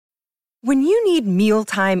When you need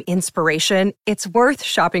mealtime inspiration, it's worth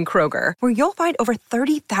shopping Kroger, where you'll find over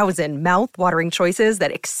 30,000 mouth-watering choices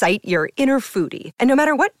that excite your inner foodie. And no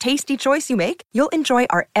matter what tasty choice you make, you'll enjoy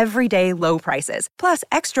our everyday low prices, plus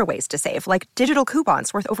extra ways to save, like digital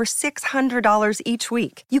coupons worth over $600 each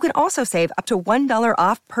week. You can also save up to $1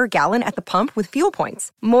 off per gallon at the pump with fuel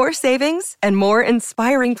points. More savings and more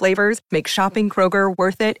inspiring flavors make shopping Kroger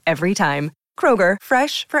worth it every time. Kroger,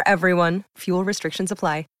 fresh for everyone. Fuel restrictions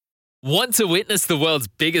apply. Want to witness the world's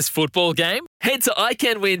biggest football game? Head to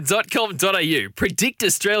iCanWin.com.au, predict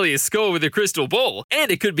Australia's score with a crystal ball, and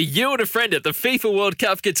it could be you and a friend at the FIFA World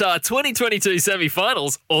Cup Qatar 2022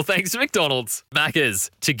 semi-finals, all thanks to McDonald's. Maccas,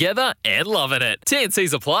 together and loving it.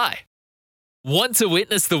 TNCs apply. Want to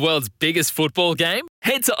witness the world's biggest football game?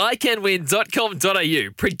 Head to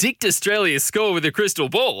iCanWin.com.au, predict Australia's score with a crystal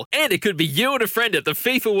ball, and it could be you and a friend at the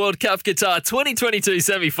FIFA World Cup Qatar 2022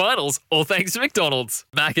 semi-finals, all thanks to McDonald's.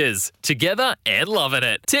 Maccas, together and loving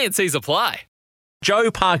it. TNCs apply.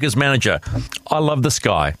 Joe Parker's manager. I love this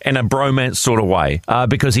guy in a bromance sort of way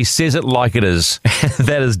because he says it like it is.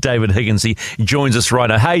 That is David Higgins. He joins us right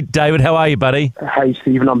now. Hey, David, how are you, buddy? Hey,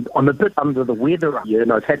 Stephen. I'm a bit under the weather here,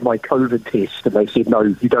 and I've had my COVID test, and they said, no,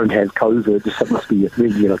 you don't have COVID. It must be a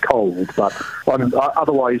regular cold. But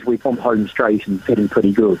otherwise, we're from home straight and feeling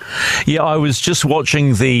pretty good. Yeah, I was just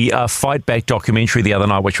watching the Fight Back documentary the other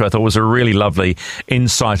night, which I thought was a really lovely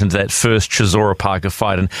insight into that first Chisora Parker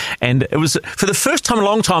fight. And it was, for the first time in a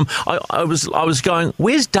long time, I was going,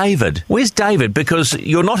 where's David? Where's David? Because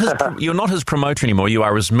you're not his promoter anymore. You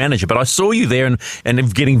are his manager. But I saw you there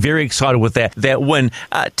and getting very excited with that win.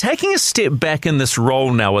 Taking a step back in this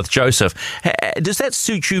role now with Joseph, does that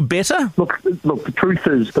suit you better? Look. The truth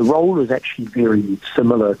is, the role is actually very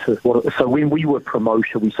similar to what. So when we were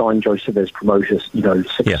promoter, we signed Joseph as promoter,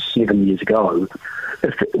 7 years ago.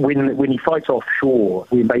 When he fights offshore,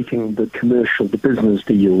 we're making the business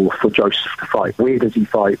deal for Joseph to fight. Where does he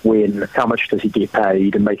fight? When? How much does he get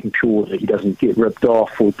paid? And making sure that he doesn't get ripped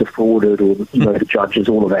off or defrauded or, the judges,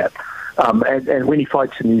 all of that. And when he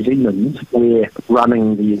fights in New Zealand, we're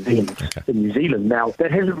running the event in New Zealand. Now,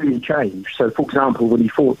 that hasn't really changed. So, for example, when he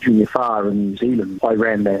fought Junior Farr in New Zealand, I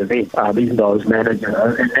ran that event, even though I was manager.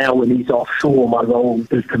 And now when he's offshore, my role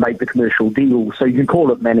is to make the commercial deal. So you can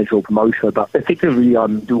call it manager or promoter, but effectively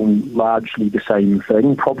I'm doing largely the same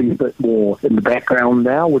thing, probably a bit more in the background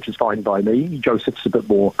now, which is fine by me. Joseph's a bit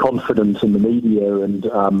more confident in the media and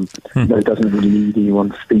doesn't really need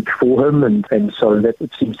anyone to speak for him. And so that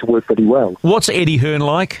it seems to work pretty well. What's Eddie Hearn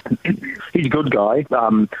like? He's a good guy.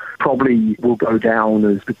 Probably will go down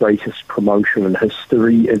as the greatest promoter in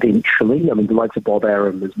history eventually. I mean, the likes of Bob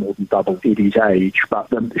Arum is more than double Eddie's age, but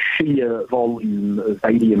the sheer volume of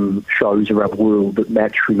stadium shows around the world that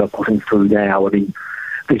Matchroom are putting through now, I mean,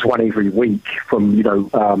 there's one every week from,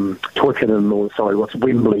 Twickenham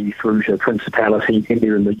Wembley through to Principality. And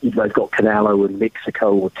they've got Canelo in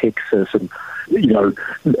Mexico or Texas, and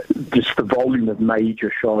just the volume of major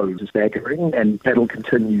shows is staggering, and that'll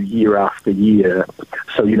continue year after year.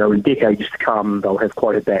 So, in decades to come, they'll have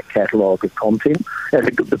quite a back catalogue of content. And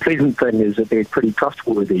the pleasant thing is that they're pretty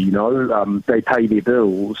trustworthy, They pay their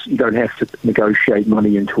bills. You don't have to negotiate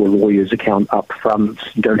money into a lawyer's account up front.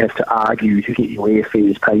 You don't have to argue to get your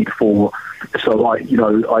airfares paid for. So,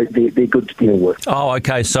 they're good to deal with. Oh,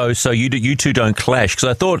 okay. So you two don't clash? Because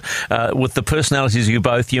I thought with the personalities of you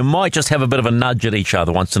both, you might just have a bit of a nudge at each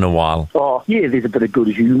other once in a while. Oh, yeah, there's a bit of good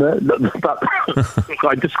humour. But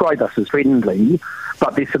I describe us as friendly,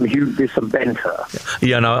 but there's some banter.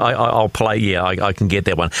 Yeah, no, I'll play. Yeah, I can get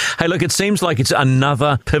that one. Hey, look, it seems like it's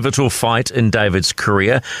another pivotal fight in David's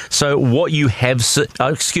career. So what you have...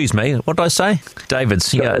 excuse me, what did I say?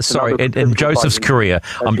 David's, in Joseph's career.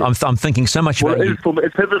 I'm thinking so much about you.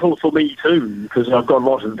 It's pivotal for me too, because I've got a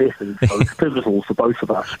lot invested, so it's pivotal for both of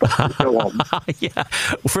us. But go on. Yeah.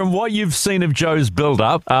 From what you've seen of Joe's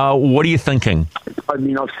build-up, what are you thinking? I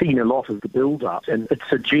mean, I've seen a lot of the build-up, and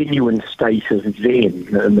it's a genuine state of zen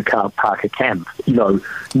in the Parker camp. No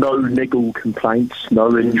niggle complaints,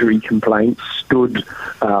 no injury complaints, good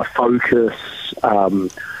focus,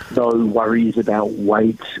 no worries about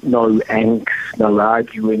weight, no angst, no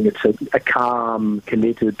arguing. It's a calm,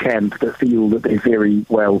 committed camp that feel that they're very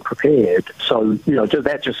well prepared. So,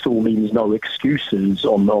 that just all means no excuses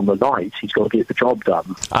on the night. He's got to get the job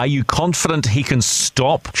done. Are you confident he can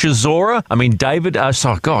stop Chisora? I mean, David, why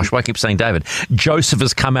I keep saying David? Joseph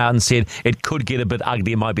has come out and said it could get a bit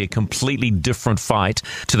ugly. It might be a completely different fight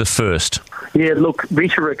to the first. Yeah, look,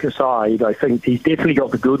 rhetoric aside, I think he's definitely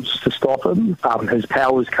got the goods to stop him. His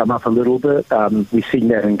power's come up a little bit. We've seen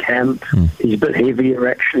that in camp. He's a bit heavier,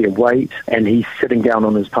 actually, of weight, and he's sitting down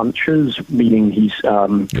on his punches, meaning he's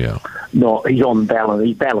he's on balance.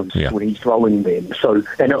 He's balanced when he's throwing them. So,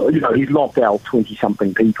 and he's knocked out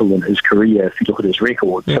 20-something people in his career. If you look at his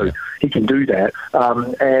record, so he can do that.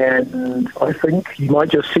 And I think you might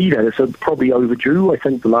just see that it's probably overdue. I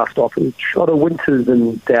think the last stoppage, Otto Winters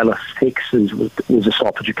in Dallas, Texas, was a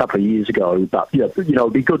stoppage a couple of years ago. But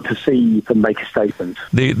it'd be good to see him make a statement.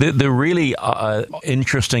 The really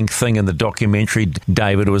interesting thing in the documentary,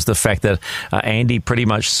 David, was the fact that Andy pretty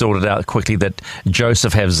much sorted out quickly that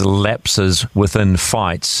Joseph has lapses within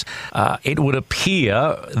fights. It would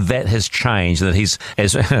appear that has changed, that he's,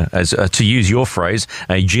 as to use your phrase,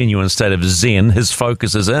 a genuine state of zen. His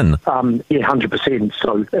focus is in. 100%.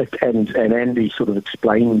 So, and Andy sort of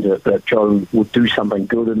explained that Joe would do something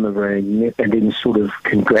good in the ring and then sort of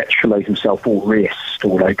congratulate himself or rest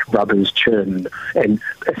or like rub his chin and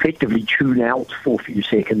effectively tune out for a few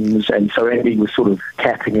seconds. And so Andy was sort of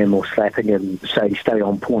tapping him or slapping him, say, stay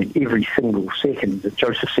on point every single second.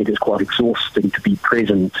 Joseph said it's quite exhausting to be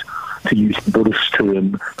present, to use the Buddhist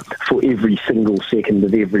term, for every single second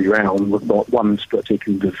of every round with not one split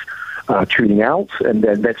second of tuning out, and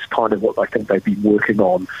then that's kind of what I think they've been working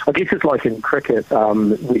on. I guess it's like in cricket,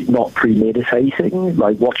 not premeditating,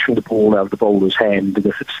 like watching the ball out of the bowler's hand, and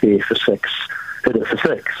if it's there for six, hit it for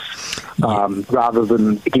six, rather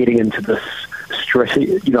than getting into this stress,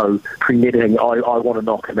 premeditating, I want to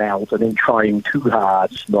knock him out, and then trying too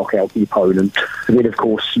hard to knock out the opponent. And then, of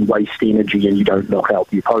course, you waste energy and you don't knock out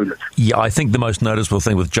the opponent. Yeah, I think the most noticeable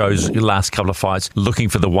thing with Joe's last couple of fights, looking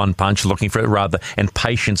for the one punch, looking for it rather, and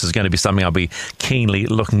patience is going to be something I'll be keenly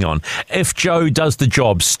looking on. If Joe does the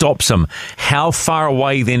job, stops him, how far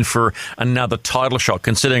away then for another title shot,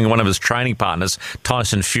 considering one of his training partners,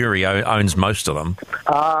 Tyson Fury, owns most of them?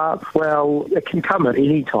 Well, it can come at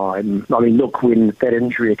any time. I mean, look, when that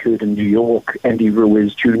injury occurred in New York, Andy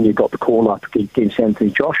Ruiz Jr. got the call-up against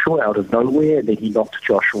Anthony Joshua out of nowhere, and then he knocked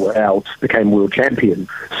Joshua out, became world champion.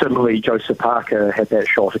 Similarly, Joseph Parker had that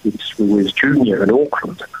shot against Ruiz Jr. in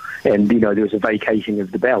Auckland. And, there was a vacating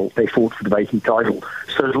of the belt. They fought for the vacant title.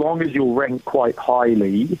 So as long as you're ranked quite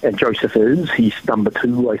highly, and Joseph is, he's number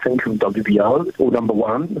 2, I think, from WBO, or number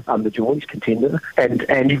 1, the Joyce contender,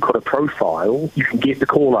 and you've got a profile, you can get the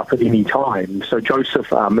call-up at any time. So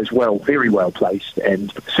Joseph is very well placed,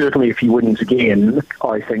 and certainly if he wins again,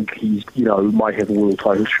 I think he's, might have a world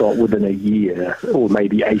title shot within a year, or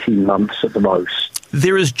maybe 18 months at the most.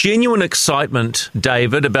 There is genuine excitement,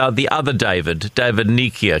 David, about the other David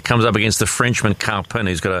Nikia, comes up against the Frenchman Carpin.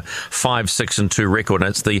 He's got a 5-6-2 record, and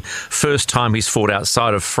it's the first time he's fought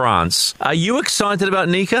outside of France. Are you excited about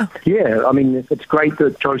Nika? Yeah, I mean, it's great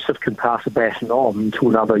that Joseph can pass a baton on to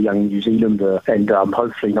another young New Zealander, and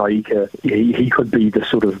hopefully Nika, he could be the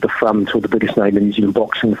sort of the front or the biggest name in New Zealand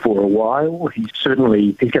boxing for a while. He's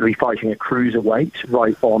going to be fighting at cruiserweight,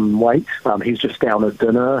 right on weight. He's just down at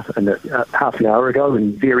dinner and half an hour ago,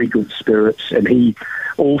 in very good spirits, and he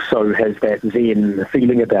also has that zen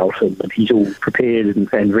feeling about him, and he's all prepared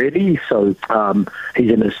and ready. So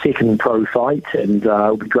he's in his second pro fight, and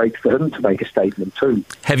it'll be great for him to make a statement too.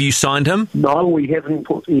 Have you signed him? No, we haven't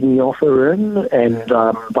put any offer in, and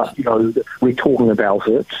but we're talking about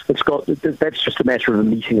it. That's just a matter of a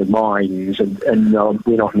meeting of minds, and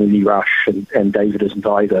we're not in any rush, and David isn't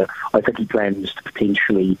either. I think he plans to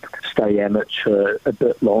potentially stay amateur a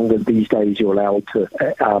bit longer. These days you're allowed to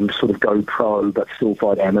sort of go pro, but still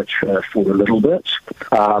fight amateur for a little bit.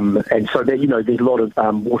 And so there's a lot of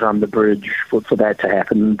water under the bridge for that to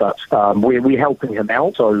happen. But we're helping him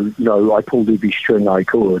out. So I pulled every string I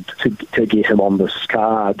could to get him on this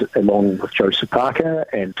card along with Joseph Parker,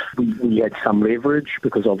 and we had some leverage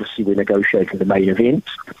because obviously we're negotiating the main event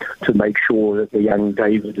to make sure that the young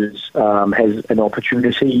David has an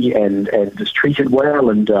opportunity and is treated well.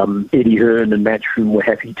 And Eddie Hearn and Matchroom were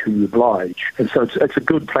happy to oblige. And so it's a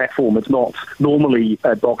good platform. It's not normally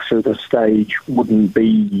a boxer at this stage wouldn't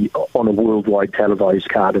be on a worldwide televised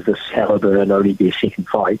card of this caliber and only their second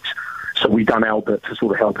fight. So we've done our bit to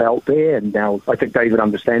sort of help out there, and now I think David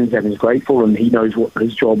understands that and is grateful, and he knows what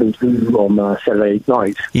his job is to do on Saturday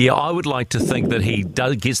night. Yeah, I would like to think that he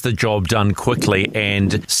gets the job done quickly,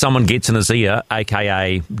 and someone gets in his ear,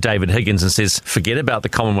 a.k.a. David Higgins, and says, forget about the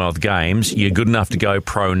Commonwealth Games, you're good enough to go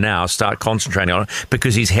pro now, start concentrating on it,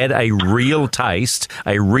 because he's had a real taste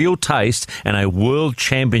and a world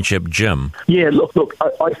championship gym. Yeah, look,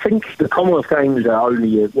 I think the Commonwealth Games are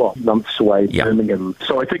only months away in Birmingham,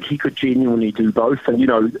 so I think he could genuinely do both. And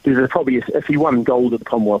there's probably if he won gold at the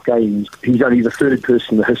Commonwealth Games, he's only the third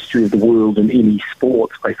person in the history of the world in any sport,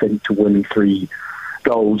 I think, to win 3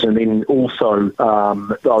 goals, and then also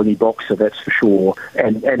the only boxer, that's for sure.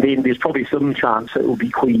 And then there's probably some chance it will be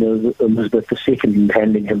Queen Elizabeth II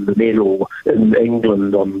handing him the medal in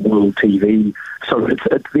England on world TV. So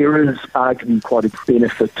there is arguably quite a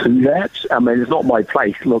benefit to that. I mean, it's not my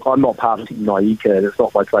place. Look, I'm not part of Team NAICA. It's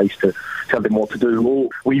not my place to tell them what to do.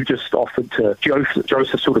 We've just offered to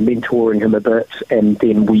Joseph sort of mentoring him a bit, and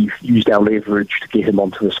then we've used our leverage to get him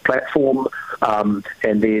onto this platform. And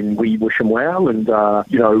then we wish him well, and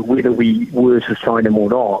whether we were to sign him or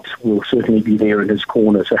not, we'll certainly be there in his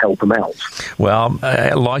corner to help him out. Well,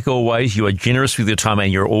 like always, you are generous with your time,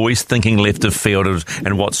 and you're always thinking left of field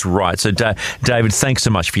and what's right. So, David, thanks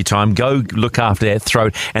so much for your time. Go look after that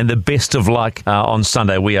throat, and the best of luck on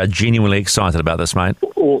Sunday. We are genuinely excited about this, mate.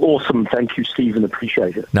 Awesome. Thank you, Stephen.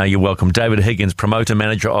 Appreciate it. No, you're welcome. David Higgins, promoter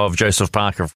manager of Joseph Parker.